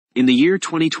In the year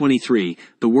 2023,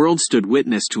 the world stood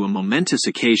witness to a momentous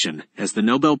occasion as the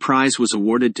Nobel Prize was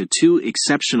awarded to two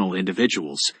exceptional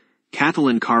individuals,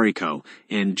 Katalin Kariko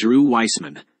and Drew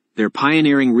Weissman. Their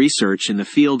pioneering research in the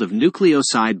field of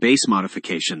nucleoside base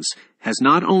modifications has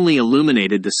not only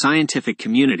illuminated the scientific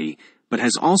community, but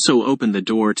has also opened the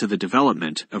door to the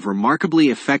development of remarkably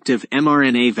effective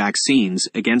mRNA vaccines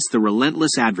against the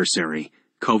relentless adversary,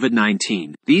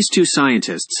 COVID-19. These two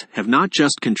scientists have not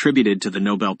just contributed to the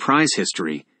Nobel Prize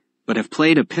history, but have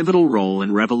played a pivotal role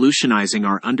in revolutionizing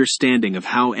our understanding of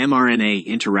how mRNA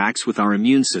interacts with our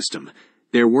immune system.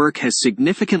 Their work has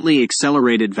significantly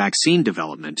accelerated vaccine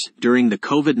development during the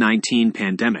COVID-19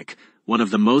 pandemic, one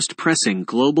of the most pressing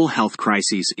global health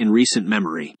crises in recent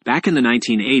memory. Back in the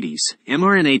 1980s,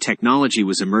 mRNA technology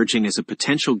was emerging as a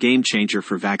potential game-changer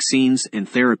for vaccines and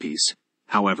therapies.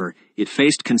 However, it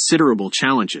faced considerable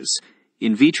challenges.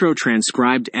 In vitro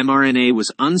transcribed mRNA was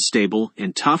unstable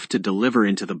and tough to deliver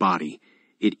into the body.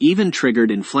 It even triggered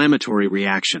inflammatory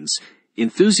reactions.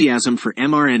 Enthusiasm for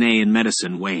mRNA in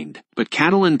medicine waned. But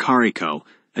Katalin Kariko,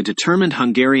 a determined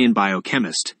Hungarian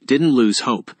biochemist, didn't lose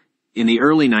hope. In the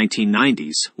early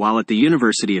 1990s, while at the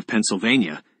University of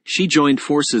Pennsylvania, she joined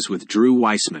forces with Drew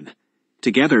Weissman.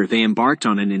 Together, they embarked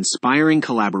on an inspiring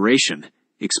collaboration,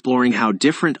 exploring how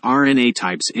different RNA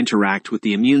types interact with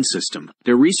the immune system.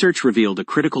 Their research revealed a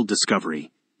critical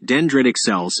discovery. Dendritic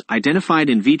cells identified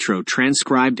in vitro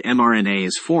transcribed mRNA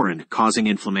as foreign, causing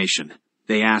inflammation.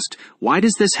 They asked, why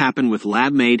does this happen with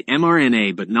lab-made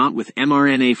mRNA but not with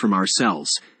mRNA from our cells?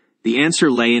 The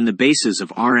answer lay in the bases of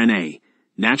RNA.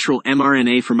 Natural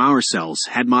mRNA from our cells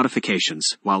had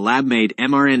modifications, while lab-made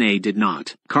mRNA did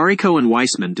not. Kariko and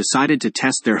Weissman decided to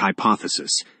test their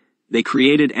hypothesis. They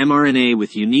created mRNA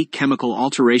with unique chemical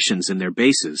alterations in their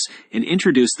bases and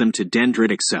introduced them to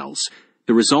dendritic cells.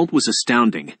 The result was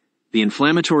astounding. The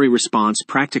inflammatory response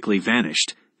practically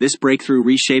vanished. This breakthrough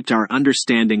reshaped our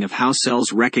understanding of how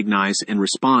cells recognize and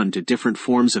respond to different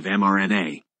forms of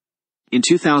mRNA. In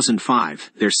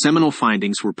 2005, their seminal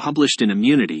findings were published in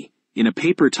Immunity, in a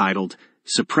paper titled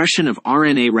Suppression of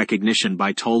RNA Recognition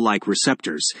by Toll-like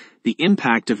Receptors, the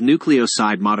Impact of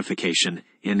Nucleoside Modification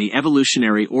and the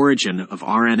Evolutionary Origin of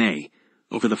RNA.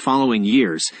 Over the following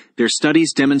years, their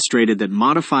studies demonstrated that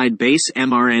modified base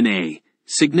mRNA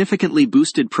significantly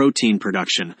boosted protein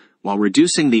production while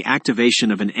reducing the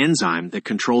activation of an enzyme that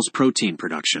controls protein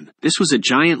production. This was a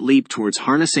giant leap towards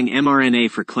harnessing mRNA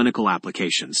for clinical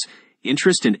applications.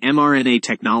 Interest in mRNA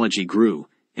technology grew,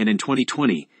 and in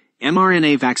 2020,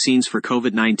 mRNA vaccines for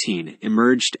COVID-19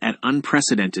 emerged at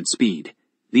unprecedented speed.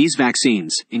 These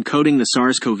vaccines, encoding the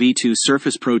SARS-CoV-2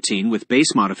 surface protein with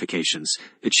base modifications,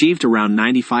 achieved around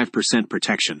 95%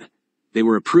 protection. They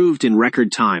were approved in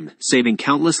record time, saving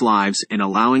countless lives and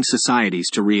allowing societies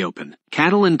to reopen.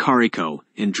 Katalin Kariko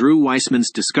and Drew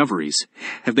Weissman's discoveries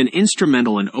have been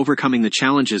instrumental in overcoming the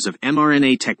challenges of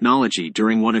mRNA technology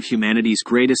during one of humanity's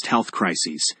greatest health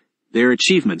crises. Their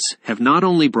achievements have not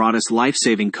only brought us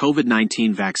life-saving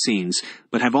COVID-19 vaccines,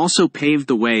 but have also paved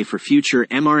the way for future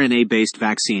mRNA-based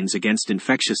vaccines against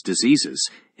infectious diseases,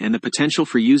 and the potential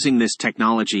for using this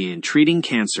technology in treating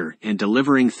cancer and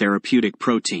delivering therapeutic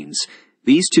proteins.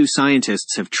 These two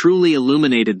scientists have truly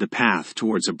illuminated the path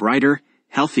towards a brighter,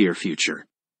 healthier future.